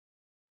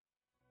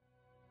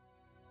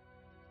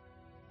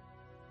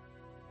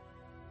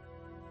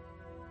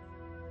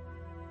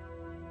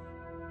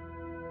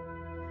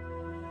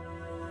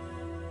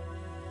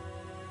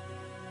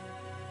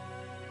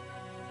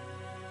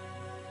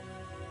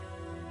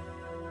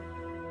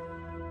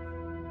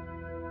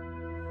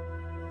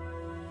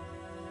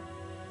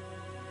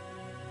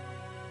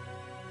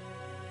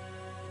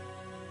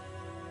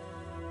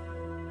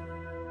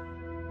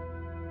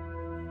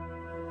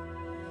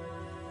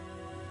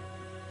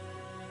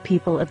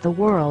People of the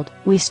world,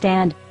 we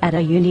stand at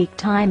a unique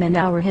time in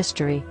our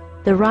history.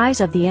 The rise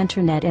of the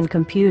internet and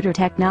computer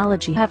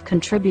technology have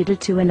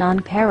contributed to an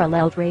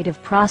unparalleled rate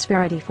of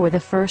prosperity for the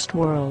first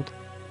world.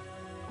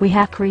 We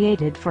have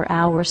created for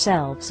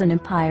ourselves an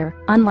empire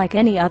unlike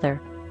any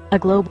other. A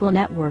global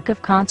network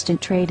of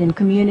constant trade and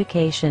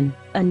communication,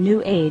 a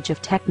new age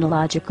of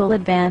technological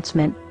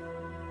advancement.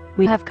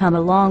 We have come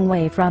a long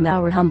way from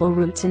our humble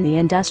roots in the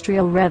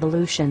Industrial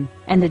Revolution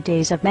and the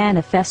days of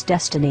manifest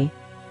destiny.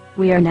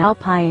 We are now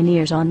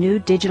pioneers on new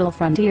digital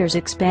frontiers,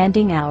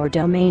 expanding our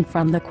domain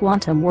from the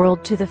quantum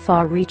world to the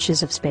far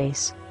reaches of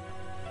space.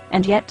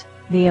 And yet,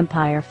 the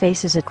empire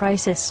faces a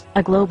crisis,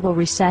 a global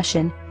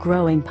recession,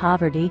 growing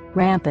poverty,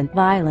 rampant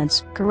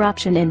violence,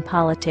 corruption in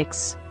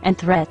politics, and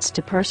threats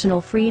to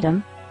personal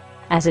freedom.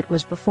 As it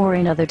was before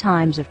in other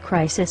times of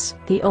crisis,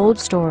 the old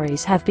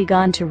stories have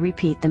begun to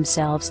repeat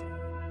themselves.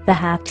 The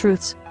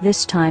half-truths,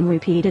 this time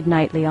repeated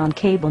nightly on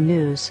cable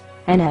news,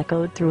 and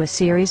echoed through a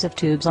series of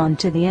tubes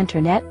onto the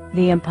internet.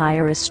 The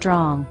empire is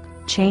strong,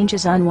 change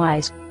is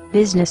unwise,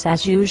 business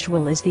as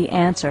usual is the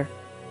answer.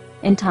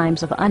 In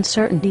times of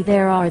uncertainty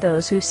there are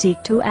those who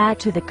seek to add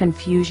to the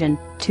confusion,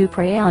 to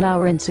prey on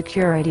our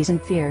insecurities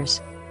and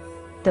fears.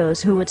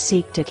 Those who would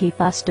seek to keep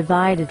us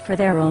divided for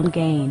their own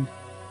gain.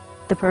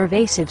 The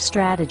pervasive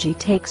strategy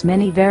takes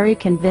many very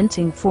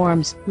convincing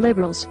forms: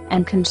 liberals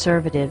and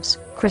conservatives,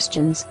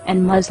 Christians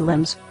and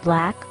Muslims,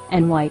 black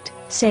and white,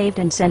 saved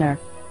and sinner.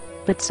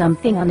 But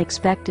something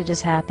unexpected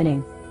is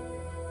happening.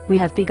 We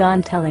have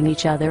begun telling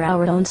each other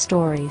our own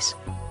stories,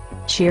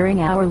 sharing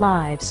our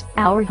lives,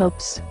 our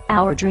hopes,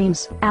 our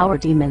dreams, our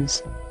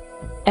demons.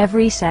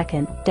 Every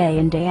second, day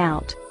in day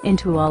out,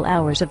 into all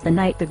hours of the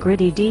night, the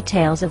gritty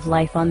details of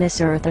life on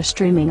this earth are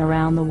streaming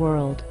around the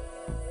world.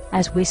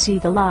 As we see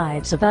the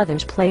lives of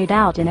others played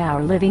out in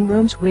our living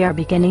rooms, we are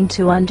beginning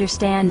to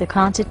understand the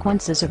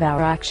consequences of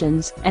our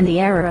actions and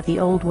the error of the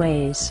old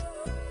ways.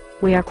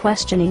 We are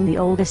questioning the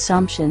old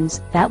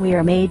assumptions that we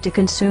are made to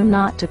consume,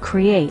 not to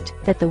create,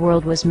 that the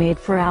world was made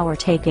for our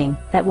taking,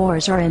 that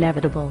wars are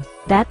inevitable,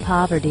 that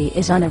poverty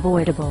is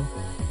unavoidable.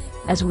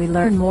 As we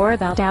learn more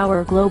about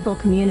our global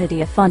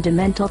community, a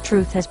fundamental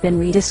truth has been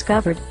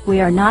rediscovered: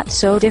 we are not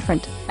so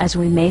different as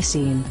we may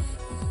seem.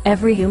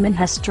 Every human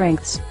has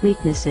strengths,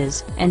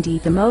 weaknesses, and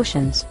deep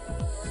emotions.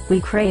 We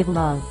crave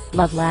love,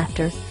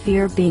 laughter,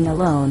 fear being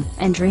alone,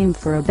 and dream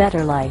for a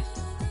better life.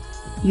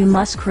 You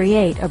must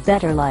create a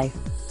better life.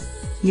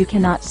 You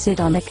cannot sit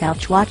on the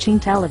couch watching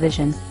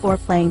television, or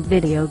playing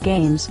video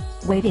games,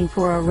 waiting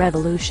for a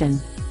revolution.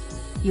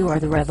 You are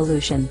the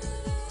revolution.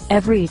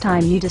 Every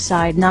time you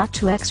decide not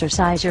to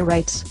exercise your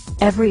rights,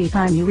 every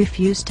time you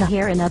refuse to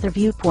hear another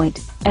viewpoint,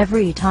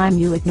 every time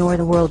you ignore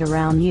the world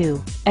around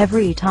you,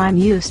 every time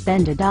you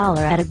spend $1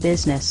 at a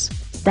business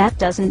that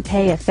doesn't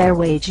pay a fair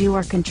wage, you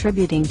are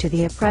contributing to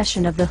the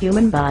oppression of the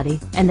human body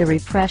and the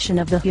repression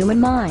of the human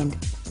mind.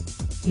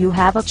 You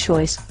have a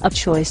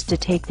choice to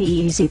take the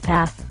easy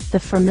path, the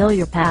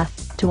familiar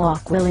path, to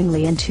walk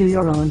willingly into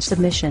your own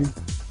submission.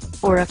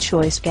 Or a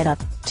choice: get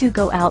up, to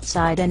go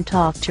outside and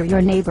talk to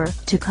your neighbor,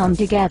 to come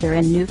together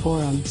in new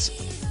forums,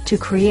 to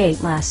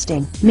create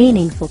lasting,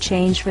 meaningful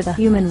change for the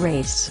human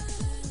race.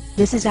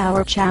 This is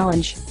our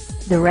challenge.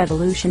 The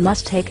revolution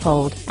must take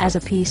hold as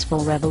a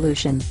peaceful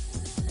revolution.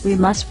 We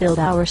must build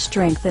our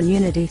strength and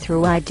unity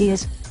through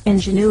ideas,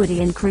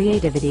 ingenuity and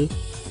creativity.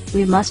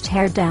 We must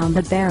tear down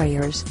the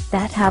barriers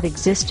that have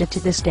existed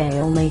to this day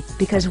only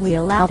because we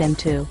allow them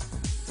to.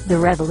 The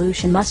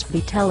revolution must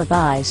be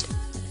televised.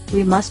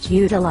 We must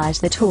utilize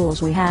the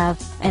tools we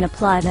have and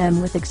apply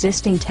them with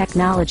existing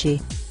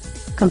technology.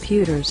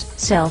 Computers,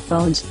 cell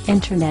phones,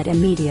 internet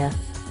and media.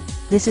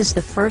 This is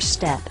the first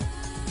step.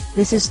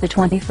 This is the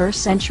 21st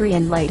century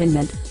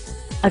enlightenment.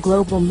 A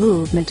global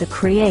movement to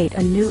create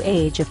a new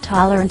age of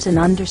tolerance and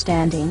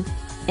understanding,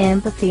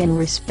 empathy and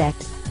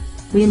respect.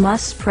 We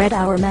must spread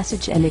our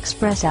message and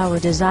express our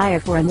desire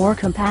for a more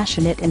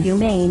compassionate and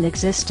humane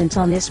existence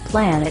on this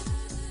planet.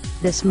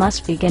 This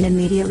must begin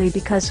immediately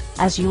because,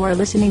 as you are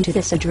listening to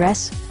this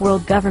address,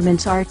 world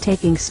governments are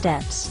taking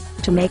steps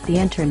to make the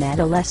internet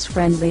a less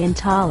friendly and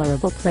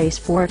tolerable place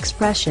for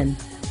expression.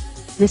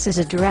 This is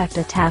a direct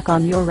attack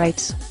on your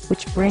rights,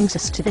 which brings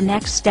us to the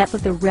next step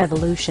of the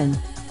revolution.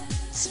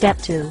 Step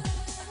 2.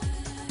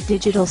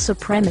 Digital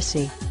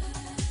supremacy.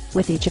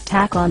 With each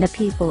attack on the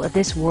people of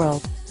this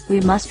world, we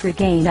must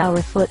regain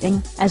our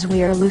footing, as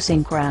we are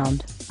losing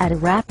ground at a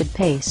rapid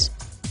pace.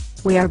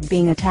 We are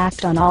being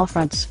attacked on all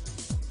fronts.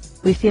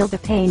 We feel the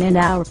pain in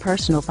our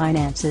personal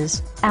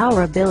finances,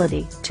 our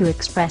ability to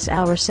express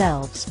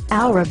ourselves,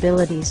 our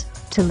abilities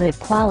to live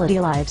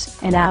quality lives,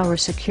 and our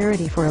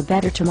security for a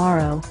better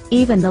tomorrow,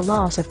 even the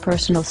loss of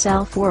personal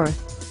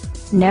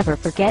self-worth. Never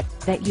forget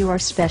that you are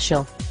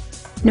special.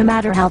 No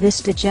matter how this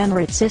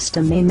degenerate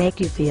system may make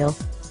you feel.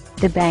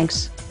 The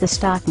banks, the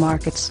stock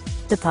markets,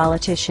 the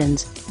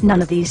politicians,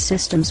 none of these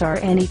systems are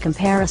any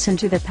comparison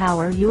to the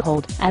power you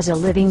hold as a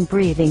living,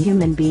 breathing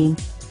human being.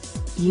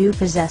 You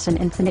possess an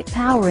infinite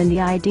power in the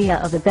idea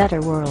of a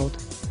better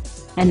world.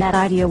 And that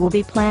idea will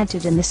be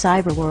planted in the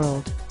cyber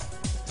world.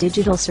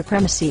 Digital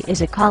supremacy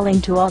is a calling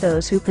to all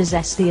those who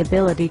possess the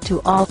ability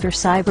to alter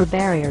cyber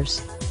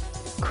barriers.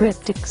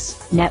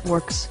 Cryptics,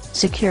 networks,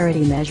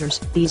 security measures,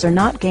 these are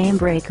not game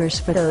breakers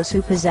for those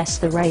who possess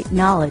the right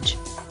knowledge.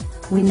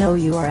 We know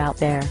you are out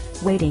there,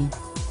 waiting.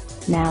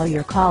 Now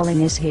your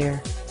calling is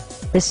here.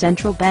 The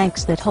central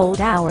banks that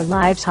hold our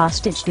lives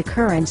hostage to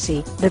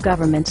currency, the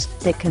governments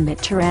that commit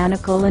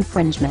tyrannical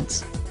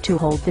infringements, to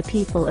hold the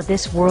people of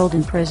this world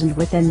imprisoned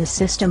within the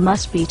system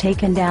must be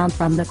taken down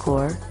from the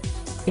core.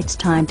 It's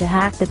time to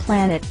hack the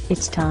planet,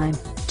 it's time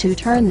to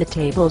turn the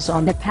tables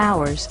on the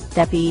powers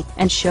that be,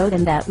 and show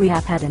them that we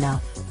have had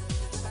enough.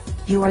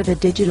 You are the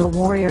digital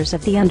warriors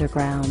of the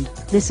underground,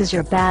 this is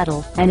your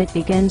battle, and it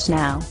begins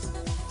now.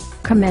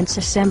 Commence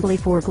assembly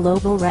for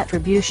global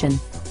retribution.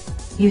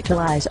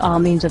 Utilize all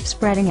means of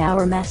spreading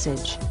our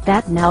message,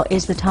 that now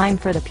is the time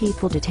for the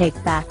people to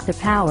take back the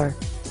power.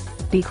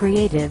 Be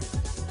creative.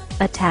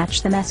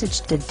 Attach the message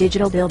to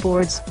digital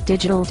billboards,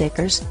 digital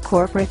stickers,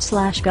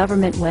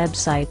 corporate/government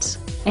websites,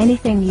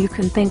 anything you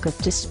can think of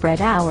to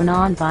spread our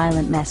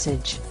non-violent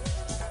message.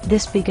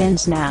 This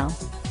begins now.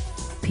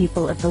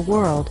 People of the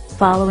world,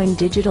 following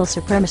digital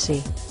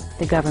supremacy,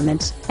 the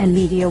governments and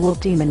media will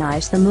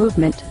demonize the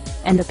movement,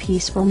 and the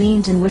peaceful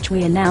means in which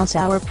we announce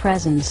our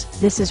presence.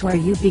 This is where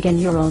you begin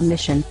your own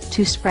mission,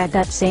 to spread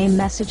that same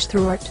message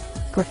through art,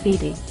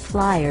 graffiti,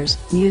 flyers,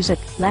 music,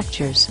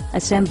 lectures,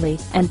 assembly,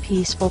 and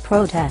peaceful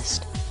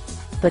protest.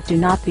 But do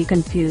not be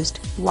confused,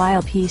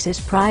 while peace is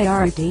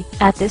priority,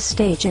 at this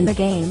stage in the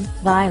game,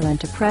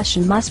 violent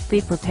oppression must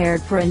be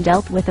prepared for and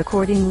dealt with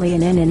accordingly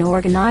and in an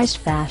organized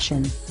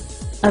fashion.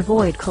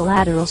 Avoid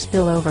collateral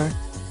spillover.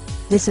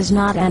 This is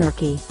not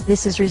anarchy,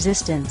 this is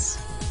resistance.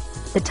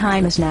 The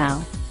time is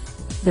now.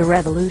 The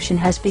revolution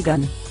has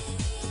begun.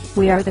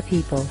 We are the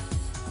people.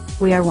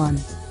 We are one.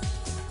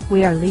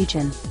 We are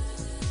legion.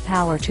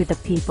 Power to the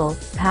people,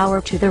 power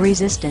to the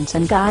resistance,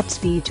 and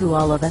Godspeed to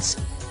all of us.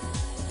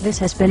 This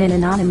has been an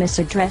anonymous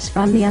address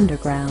from the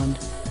underground.